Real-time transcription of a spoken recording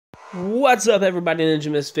What's up, everybody? Ninja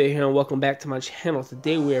Misfit here, and welcome back to my channel.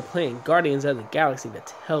 Today we are playing Guardians of the Galaxy, the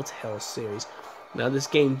Telltale series. Now, this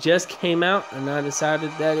game just came out, and I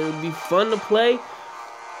decided that it would be fun to play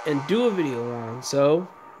and do a video on. So,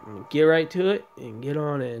 I'm going to get right to it and get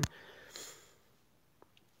on in.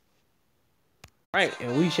 Alright,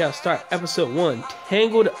 and we shall start episode 1,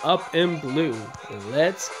 Tangled Up in Blue.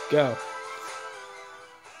 Let's go.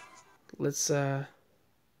 Let's,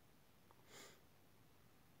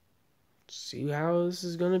 see how this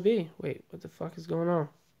is gonna be. Wait, what the fuck is going on?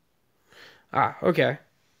 Ah, okay.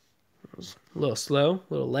 It was a little slow,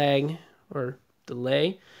 a little lag or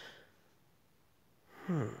delay.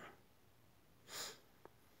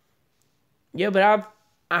 Yeah, but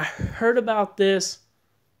I heard about this.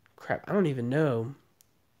 Crap, I don't even know.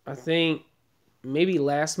 I think maybe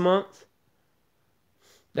last month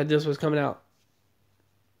that this was coming out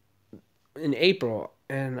in April,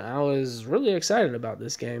 and I was really excited about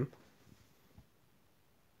this game.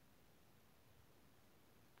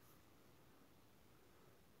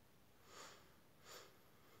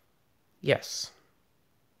 Yes.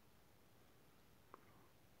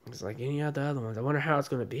 It's like any of the other ones. I wonder how it's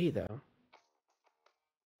going to be, though.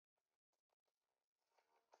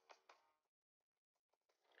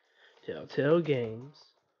 Telltale Games.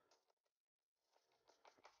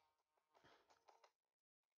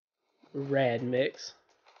 Rad Mix.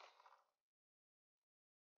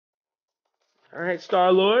 Alright,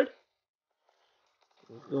 Star-Lord.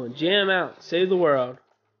 Let's go and jam out. Save the world.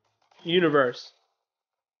 Universe.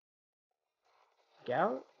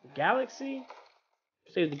 Galaxy?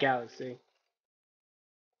 Save the galaxy.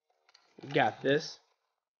 We got this.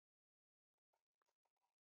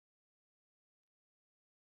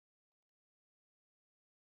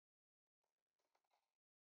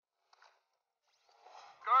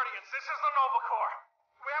 Guardians, this is the Nova Corps.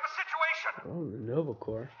 We have a situation. Oh, the Nova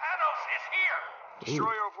Corps. Thanos is here.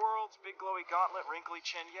 Destroyer of worlds, big glowy gauntlet, wrinkly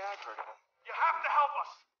chin. Yeah, I've heard of him. You have to help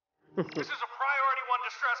us. This is a priority 1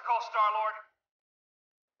 distress call, Star-Lord.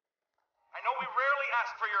 I know we rarely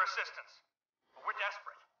ask for your assistance, but we're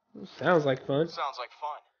desperate. Sounds like fun. Sounds like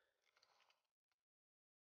fun.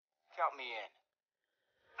 Count me in.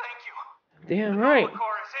 Thank you. Damn The right. Nova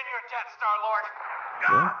Corps is in your debt, Star-Lord.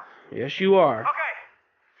 Yeah. Yes, you are. Okay,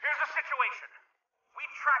 here's the situation. We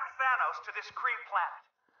tracked Thanos to this Kree planet,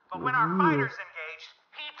 but when our fighters engaged,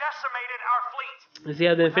 he decimated our fleet. Does he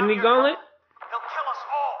have the Infinity Without your Gauntlet? help, he'll kill us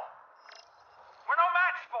all. We're no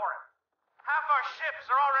match for him. Half our ships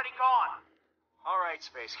are already gone. All right,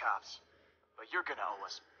 space cops. But you're gonna owe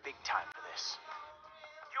us big time for this.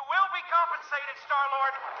 You will be compensated,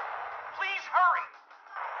 Star-Lord. Please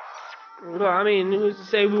hurry. Well, I mean, who's to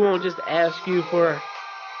say we won't just ask you for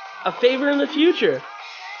a favor in the future?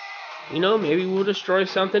 You know, maybe we'll destroy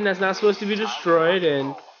something that's not supposed to be destroyed,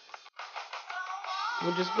 and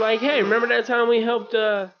we'll just be like, hey, remember that time we helped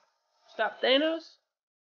stop Thanos?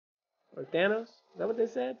 Or Thanos? Is that what they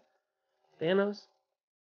said? Thanos?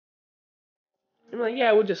 I'm like,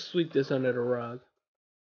 yeah, we'll just sweep this under the rug.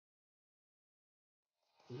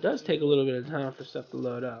 It does take a little bit of time for stuff to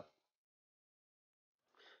load up.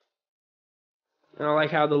 And I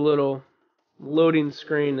like how the little loading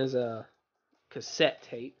screen is a cassette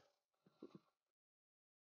tape.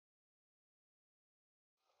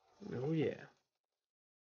 Oh yeah.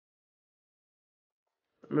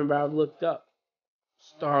 Remember, I looked up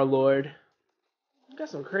Star-Lord. He got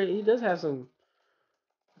some crazy. He does have some.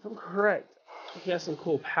 If I'm correct, he has some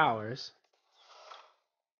cool powers.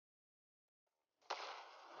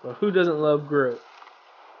 But who doesn't love Groot?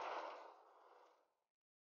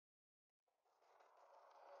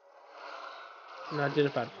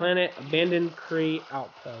 Unidentified planet, abandoned Kree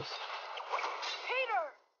outpost.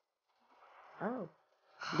 Peter! Oh,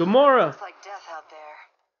 Gamora. Looks like death out there.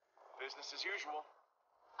 Business as usual.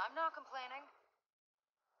 I'm not complaining.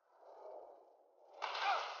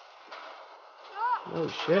 Oh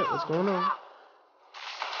shit, what's going on?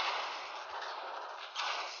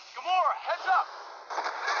 Gamora, heads up!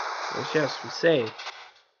 Yes, we saved.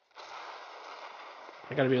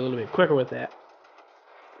 I gotta be a little bit quicker with that.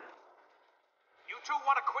 You two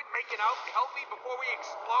want to quit making out and help me before we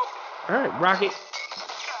explode? Alright, Rocket.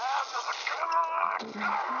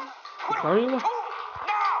 Clowning you? Now!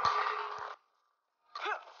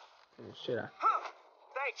 Oh, shit.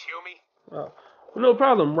 Thanks, Yumi. Oh, well, no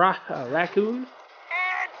problem. Raccoon?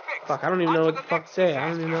 And fixed. Fuck, I don't even On know to what the the fuck to next say. I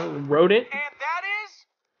don't disaster. even know. Rodent? And that is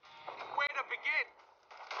where to begin.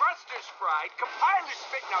 Thrusters fried, compilers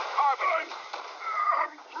spitting out carbon.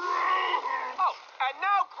 Oh, and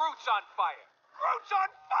now Groot's on fire. Groot's on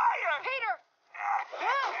fire! Peter!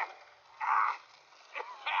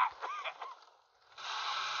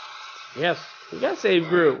 Yes, we gotta save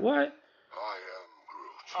Groot. What? I am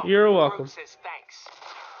Groot. You're welcome. Groot says thanks.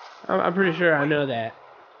 I'm pretty sure I know that.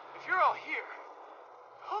 If you're all here,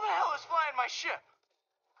 who the hell is flying my ship?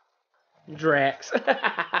 Drax.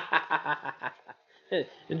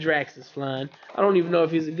 Drax is flying. I don't even know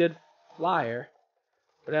if he's a good flyer,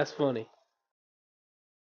 but that's funny.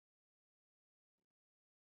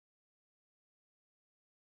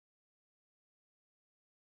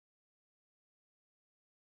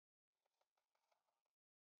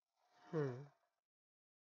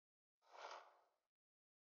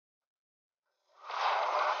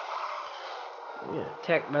 Yeah,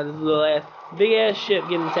 attacked by this little ass, big ass ship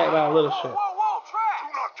getting attacked by a little ship. Whoa, Drax!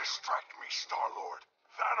 Do not distract me, Star-Lord.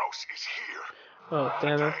 Thanos is here. Oh,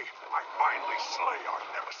 Thanos. Today, I finally slay our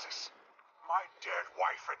nemesis. My dead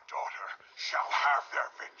wife and daughter shall have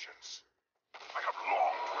their vengeance. I have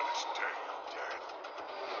longed for this day of death.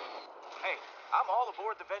 Hey, I'm all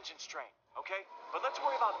aboard the vengeance train, okay? But let's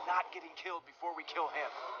worry about not getting killed before we kill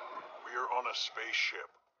him. We're on a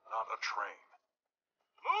spaceship, not a train.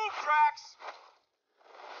 Move, Drax!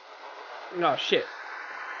 Oh shit.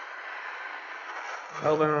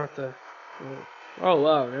 Oh, I don't have to. Oh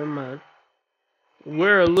wow, never mind.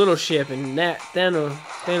 We're a little ship, and that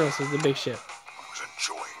Thanos is the big ship. I was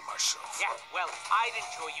enjoying myself. Yeah, well, I'd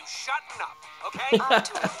enjoy you shutting up, okay? Off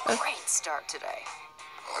to a great start today.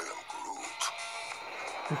 I am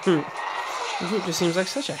Groot. Groot just seems like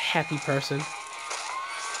such a happy person.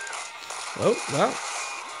 Oh well.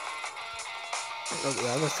 I was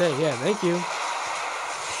gonna say, yeah, thank you.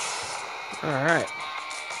 All right.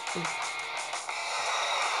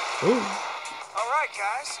 Ooh. All right,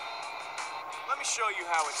 guys. Let me show you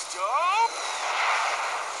how it's done.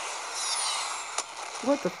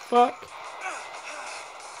 What the fuck?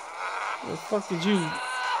 The fuck did you?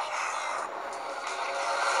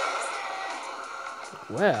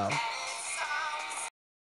 Well.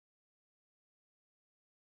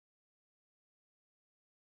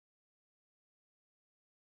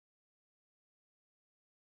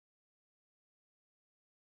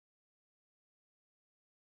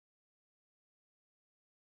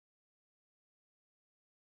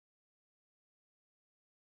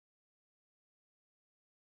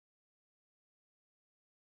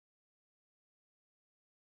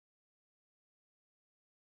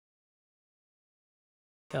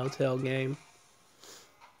 Telltale game.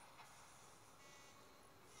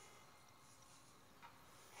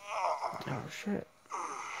 Oh shit.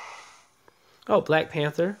 Oh, Black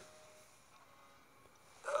Panther.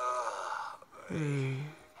 I am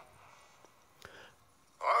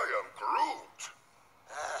Groot.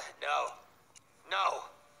 No.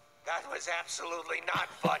 That was absolutely not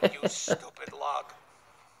fun, you stupid log.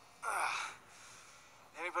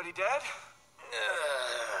 Anybody dead?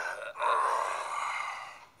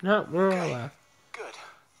 No, we're all left. Good.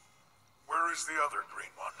 Where is the other green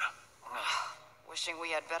one? Wishing we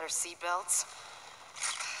had better seatbelts.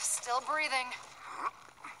 Still breathing.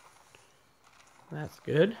 That's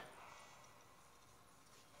good.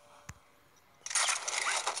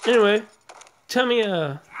 Anyway, tell me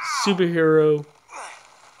a superhero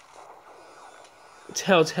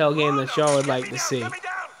Telltale game that y'all would like to see. Let me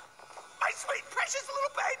down! My sweet, precious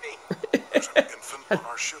little baby! There's an infant on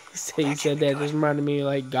our ship. Say you said that just reminded me of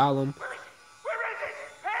like Gollum. Where is it?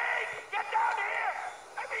 Hey! Get down here!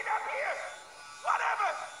 I mean up here!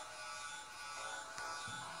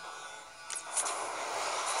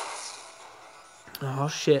 Whatever! Oh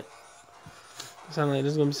shit. Sound like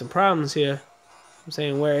there's gonna be some problems here. I'm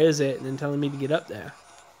saying where is it and then telling me to get up there.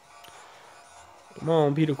 Come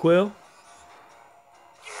on, Peter Quill.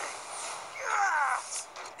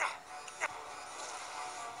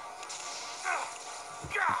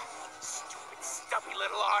 Stupid, stumpy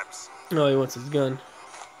little arms. Oh, he wants his gun.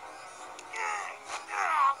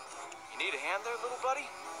 You need a hand there, little buddy?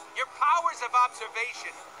 Your powers of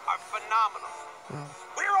observation are phenomenal.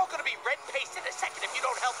 We're all gonna be red-faced in a second if you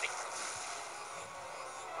don't help me.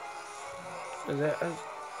 Is that?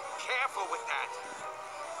 Careful with that.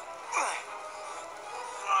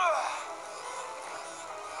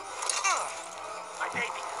 My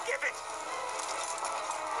baby, give it.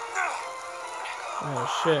 Oh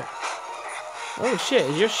shit. Oh shit,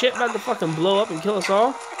 is your shit about to fucking blow up and kill us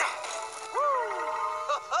all?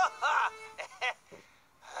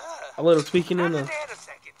 A little tweaking in the... Another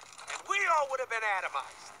nanosecond, and we all would have been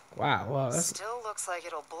atomized. Wow, that's... Still looks like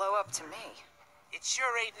it'll blow up to me. It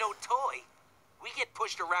sure ain't no toy. We get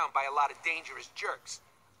pushed around by a lot of dangerous jerks.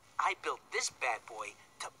 I built this bad boy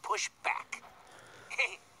to push back.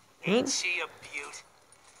 Ain't she a beaut?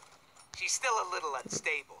 She's still a little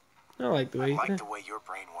unstable. I like the way... I like the way your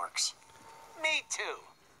brain works. Me too.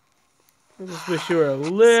 I just wish you were a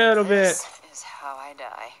little bit. This is how I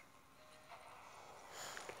die.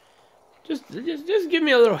 Just give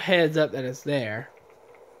me a little heads up that it's there.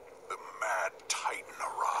 The Mad Titan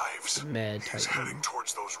arrives. Mad He's Titan. heading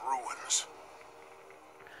towards those ruins.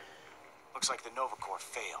 Looks like the Nova Corps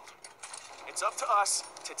failed. It's up to us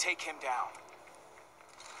to take him down.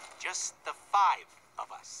 Just the 5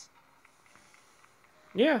 of us.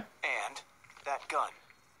 Yeah. And that gun.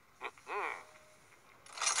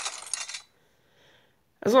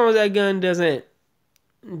 As long as that gun doesn't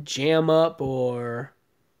jam up or,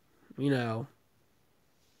 you know,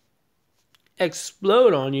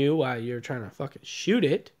 explode on you while you're trying to fucking shoot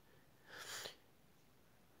it.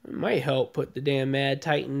 It might help put the damn Mad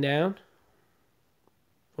Titan down.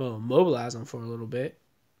 Well, mobilize him for a little bit.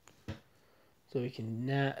 So we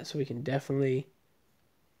can definitely.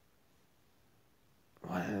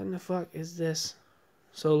 What in the fuck is this?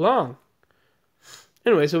 So long.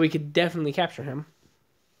 Anyway, so we could definitely capture him.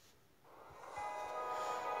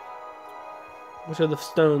 Which are the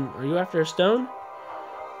stone? Are you after a stone?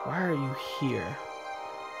 Why are you here?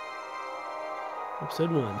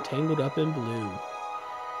 Episode 1, Tangled Up in Blue.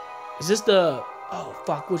 Is this the... Oh,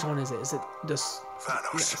 fuck, which one is it? Is it the... Thanos.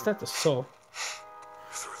 No, it's not the soul.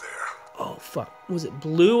 Through there. Oh, fuck. Was it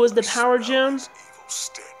blue was the power gem? His evil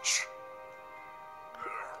stench.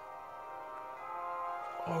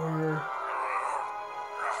 Or...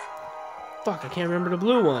 Fuck, I can't remember the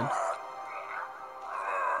blue one.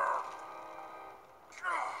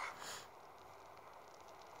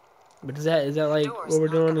 But is that like Door's what we're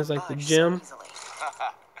not doing gonna is like the budge so gym? easily.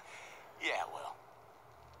 Yeah, well.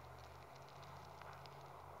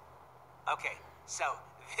 Okay, so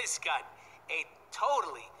this gun ain't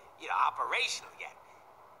totally, operational yet.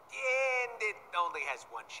 And it only has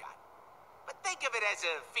 1 shot. But think of it as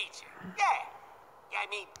a feature. Yeah. I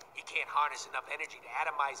mean, you can't harness enough energy to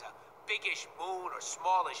atomize a biggish moon or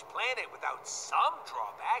smallish planet without some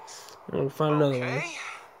drawbacks. We'll find another one. Okay.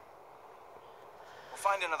 We'll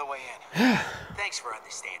find another way in. Thanks for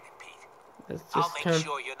understanding, Pete. That's I'll just make kind of,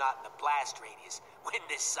 sure you're not in the blast radius when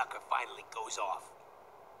this sucker finally goes off.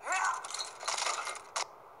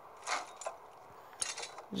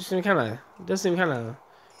 just seem kind of does seem kind of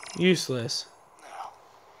useless. Now,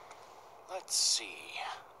 let's see.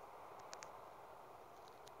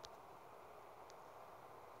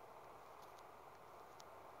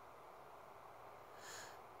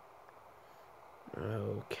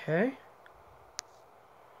 Okay.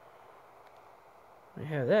 We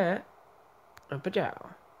have that. Up a jow.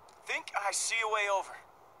 Think I see a way over.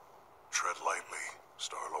 Tread lightly,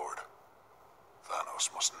 Star-Lord.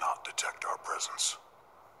 Thanos must not detect our presence.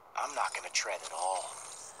 I'm not gonna tread at all.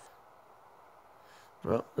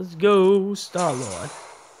 Well, let's go, Star-Lord.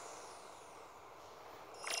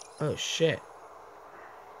 Oh shit.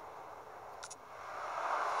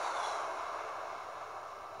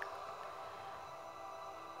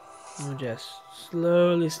 We'll just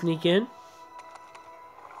slowly sneak in.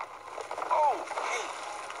 Oh,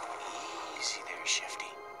 hey. Easy there, Shifty.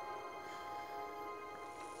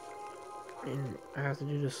 And I have to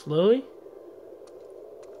do this slowly.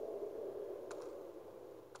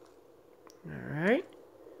 Alright.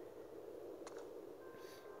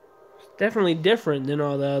 It's definitely different than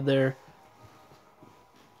all the other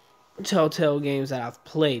Telltale games that I've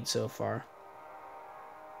played so far.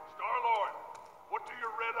 Star-Lord, what do your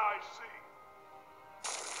red eyes see?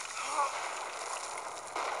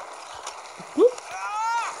 Whoop.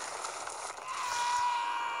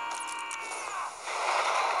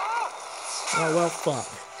 Oh, well, fuck.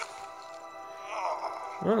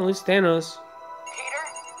 Well, at least Thanos Peter,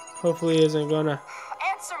 hopefully isn't gonna...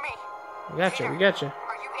 answer me. We got you, we got you.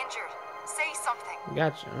 Are you injured? Say something. We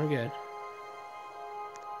got you, I'm good.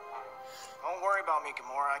 Don't worry about me,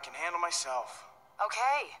 Gamora. I can handle myself.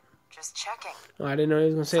 Okay, just checking. Oh, I didn't know he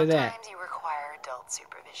was gonna say that. Sometimes you require adult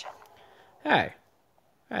supervision. Hey.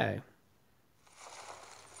 Hey.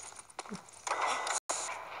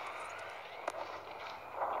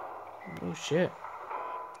 Oh, shit.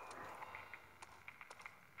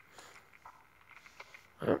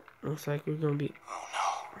 Oh, looks like we're gonna be... Oh,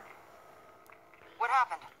 no. What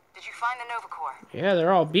happened? Did you find the Nova Corps? Yeah,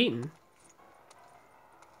 they're all beaten.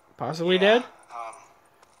 Possibly dead?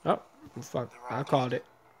 Oh, fuck. I called it.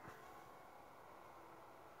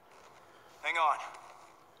 Hang on.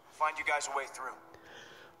 I'll find you guys a way through.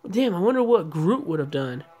 Damn, I wonder what Groot would have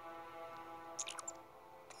done.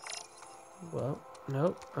 Well,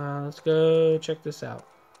 nope. Let's go check this out.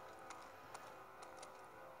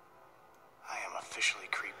 I am officially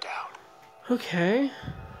creeped out. Okay.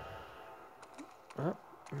 Oh,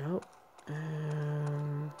 nope.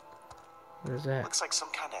 Where's that? Looks like some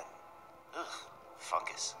kind of Ugh,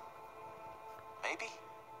 fungus. Maybe?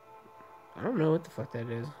 I don't know what the fuck that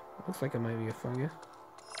is. Looks like it might be a fungus.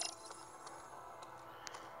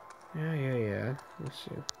 Yeah. Let's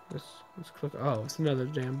see. Let's click. Oh, it's another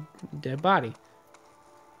damn dead body.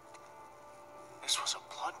 This was a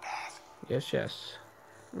bloodbath. Yes.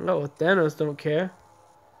 Oh, Thanos don't care.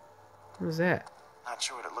 What is that? Not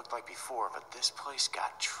sure what it looked like before, but this place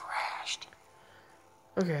got trashed.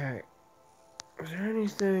 Okay. Is there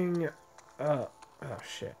anything? Oh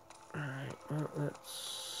shit. All right. Well,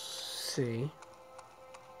 let's see.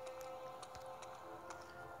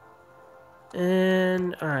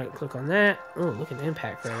 And all right, click on that. Oh, look at the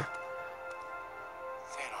impact there.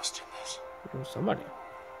 Thanos did this. Oh, somebody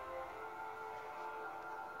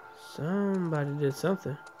did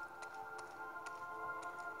something.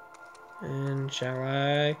 And shall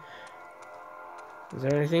I? Is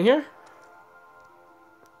there anything here?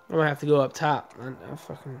 I'm gonna have to go up top. I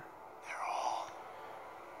fucking. They're all...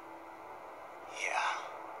 Yeah.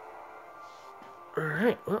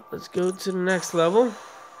 Alright, well, let's go to the next level.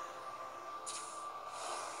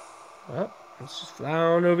 Well, let's just fly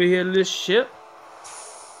on over here to this ship.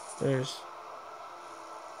 There's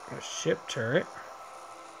a ship turret.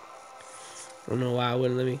 I don't know why I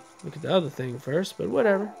wouldn't let me look at the other thing first, but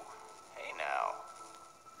whatever. Hey now.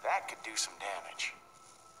 That could do some damage.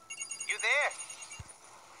 You there?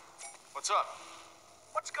 What's up?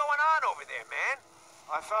 What's going on over there, man?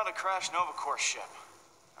 I found a crashed Nova Corps ship.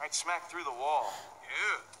 Right smack through the wall.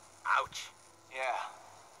 Ew. Ouch. Yeah.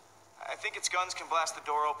 I think its guns can blast the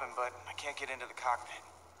door open, but I can't get into the cockpit.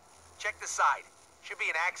 Check the side. Should be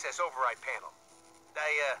an access override panel.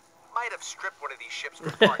 I, might have stripped one of these ships for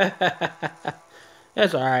parts.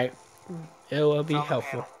 That's alright. It will be Found the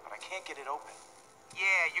helpful. panel, but I can't get it open.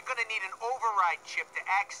 Yeah, you're gonna need an override chip to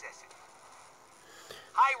access it.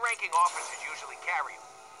 High-ranking officers usually carry them.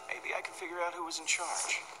 Maybe I can figure out who was in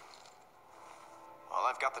charge. Well,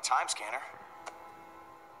 I've got the time scanner.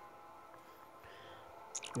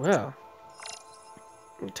 Well,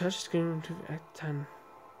 touch screen to act time.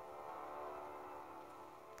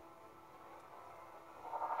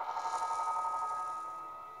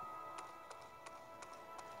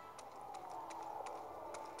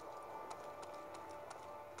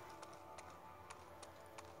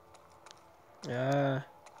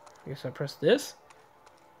 I guess I press this.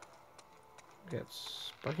 Got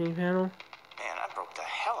sparking panel. Man, I broke the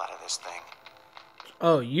hell out of this thing.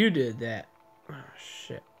 Oh, you did that. Oh,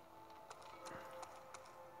 shit.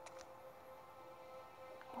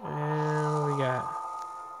 And what we got?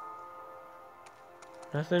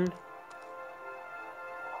 Nothing.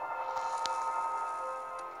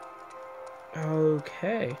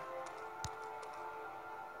 Okay.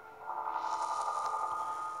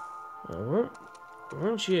 Well,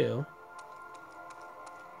 weren't you?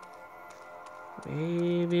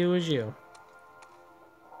 Maybe it was you.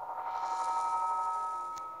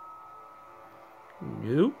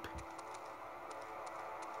 Nope.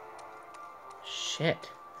 Shit.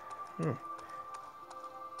 I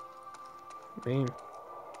mean,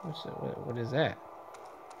 what is that?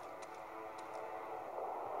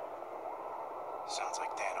 Sounds like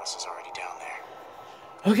Thanos is already down there.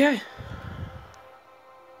 Okay.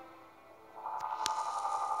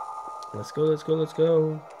 Let's go. Here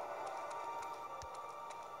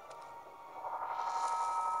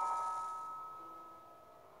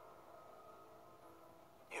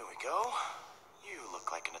we go. You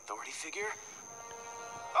look like an authority figure.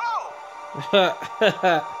 Oh!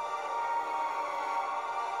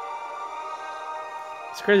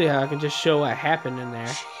 It's crazy how I can just show what happened in there.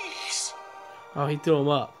 Jeez. Oh, he threw him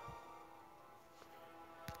up.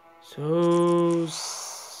 So,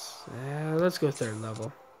 let's go third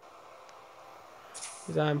level.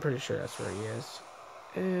 Because I'm pretty sure that's where he is.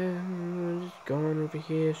 And we're just going over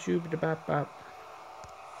here. Shoo-ba-da-bop-bop.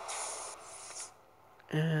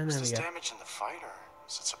 And Is there this we go. damage in the fight, or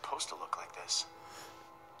is it supposed to look like this?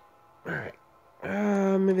 Alright.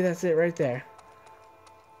 Maybe that's it right there.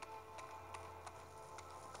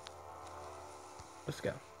 Let's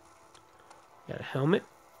go. Got a helmet.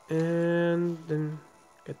 And then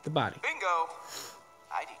get the body. Bingo!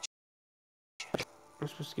 ID check. I'm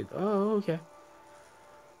supposed to get... Oh, okay.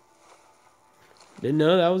 Didn't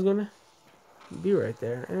know that was gonna be right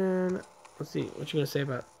there. And let's see. What you gonna say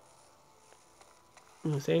about...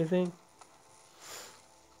 You gonna say anything?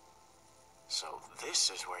 So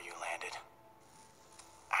this is where you landed.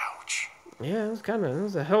 Ouch. Yeah, it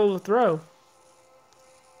was a hell of a throw.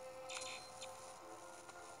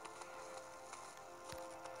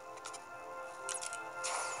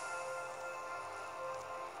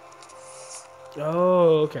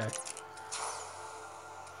 Oh, okay.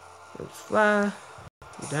 Let's fly.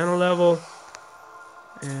 Down a level.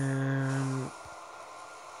 And...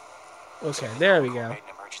 okay, there we go. Made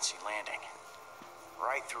an emergency landing.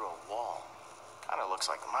 Right through a wall. Kinda looks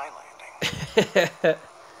like my landing.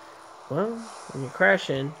 Well, when you crash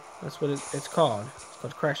in, that's what it's called. It's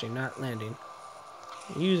called crashing, not landing.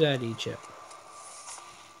 Use ID chip.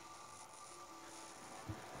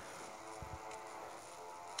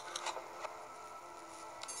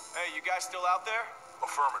 Hey, you guys still out there?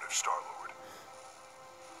 Affirmative, Star-Lord.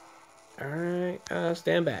 Alright,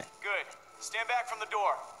 stand back. Good. Stand back from the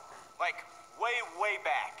door. Like, way, way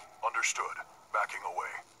back. Understood. Backing away.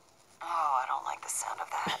 Oh, I don't like the sound of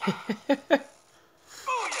that.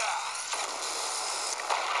 Booyah!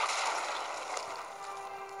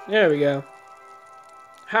 There we go.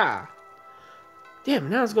 Ha! Damn,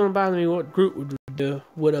 now it's gonna bother me what Groot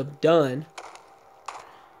would have done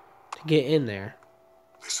to get in there.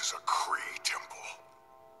 This is a Kree temple.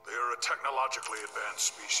 They are a technologically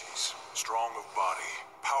advanced species. Strong of body,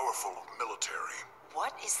 powerful of military.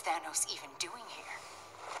 What is Thanos even doing here?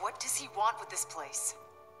 What does he want with this place?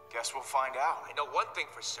 Guess we'll find out. I know one thing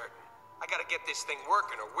for certain. I gotta get this thing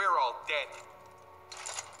working or we're all dead.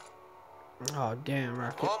 Oh, damn,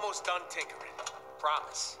 Rocket. Almost done tinkering.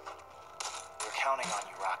 Promise. We're counting on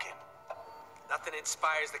you, Rocket. Nothing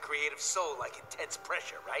inspires the creative soul like intense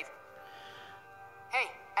pressure, right?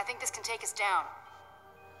 Hey, I think this can take us down.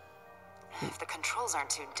 If the controls aren't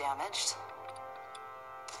too damaged.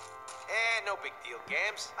 No big deal,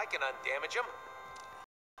 Gams. I can undamage them.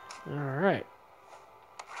 Alright.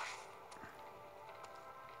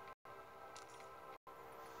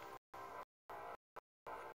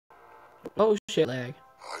 Oh, shit, lag.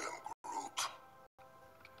 I am Groot.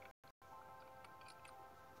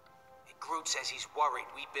 Groot says he's worried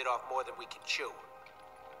we bit off more than we can chew.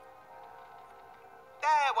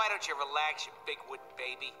 Why don't you relax, you big wooden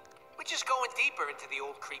baby? We're just going deeper into the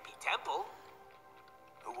old creepy temple.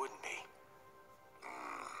 Who wouldn't be?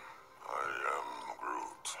 I am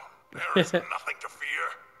Groot. There is nothing to fear.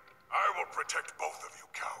 I will protect both of you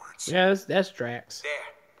cowards. Yeah, that's Drax. There.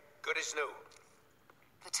 Good as new.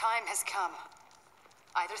 The time has come.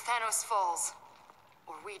 Either Thanos falls,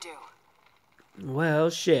 or we do. Well,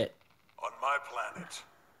 shit. On my planet,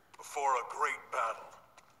 before a great battle,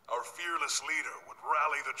 our fearless leader would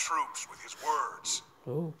rally the troops with his words.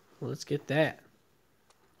 Oh, well, let's get that.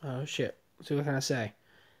 Oh, shit. So what can I say?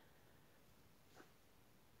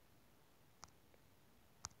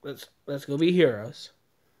 Let's go be heroes.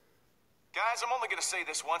 Guys, I'm only gonna say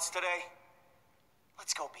this once today.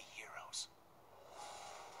 Let's go be heroes.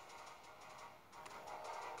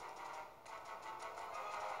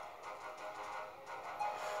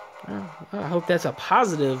 I hope that's a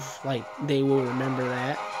positive, like, they will remember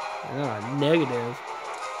that. Not a negative,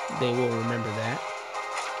 they will remember that.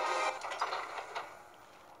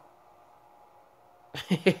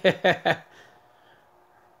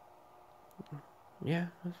 Yeah,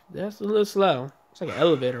 that's a little slow. It's like an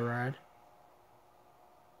elevator ride.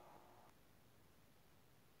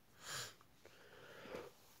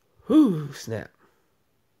 Whew, snap.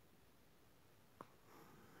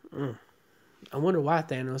 I wonder why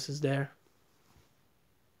Thanos is there.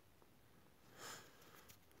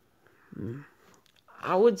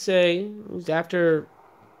 I would say it was after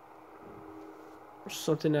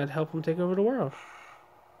something that helped him take over the world.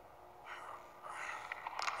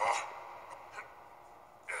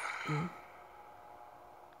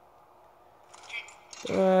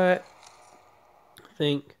 But I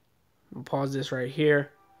think I'll pause this right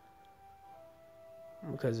here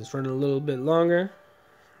because it's running a little bit longer.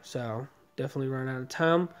 So definitely run out of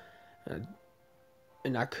time.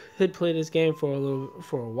 And I could play this game for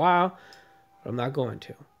a while, but I'm not going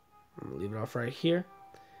to. I'm gonna leave it off right here,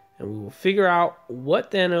 and we will figure out what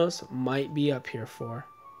Thanos might be up here for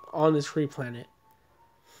on this free planet.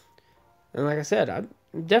 And like I said, I'm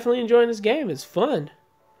definitely enjoying this game. It's fun.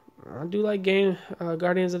 I do like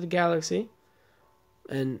Guardians of the Galaxy.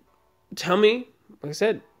 And tell me, like I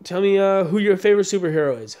said, tell me who your favorite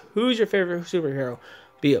superhero is. Who's your favorite superhero?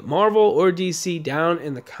 Be it Marvel or DC, down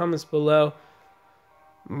in the comments below.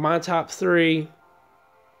 My top 3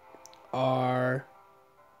 are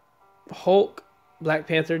Hulk, Black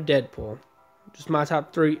Panther, Deadpool. Just my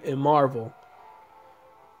top 3 in Marvel.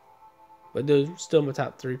 But those are still my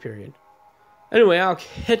top 3, period. Anyway, I'll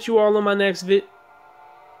catch you all on my next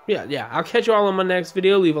I'll catch you all on my next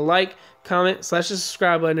video. Leave a like, comment, / the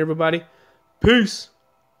subscribe button, everybody. Peace.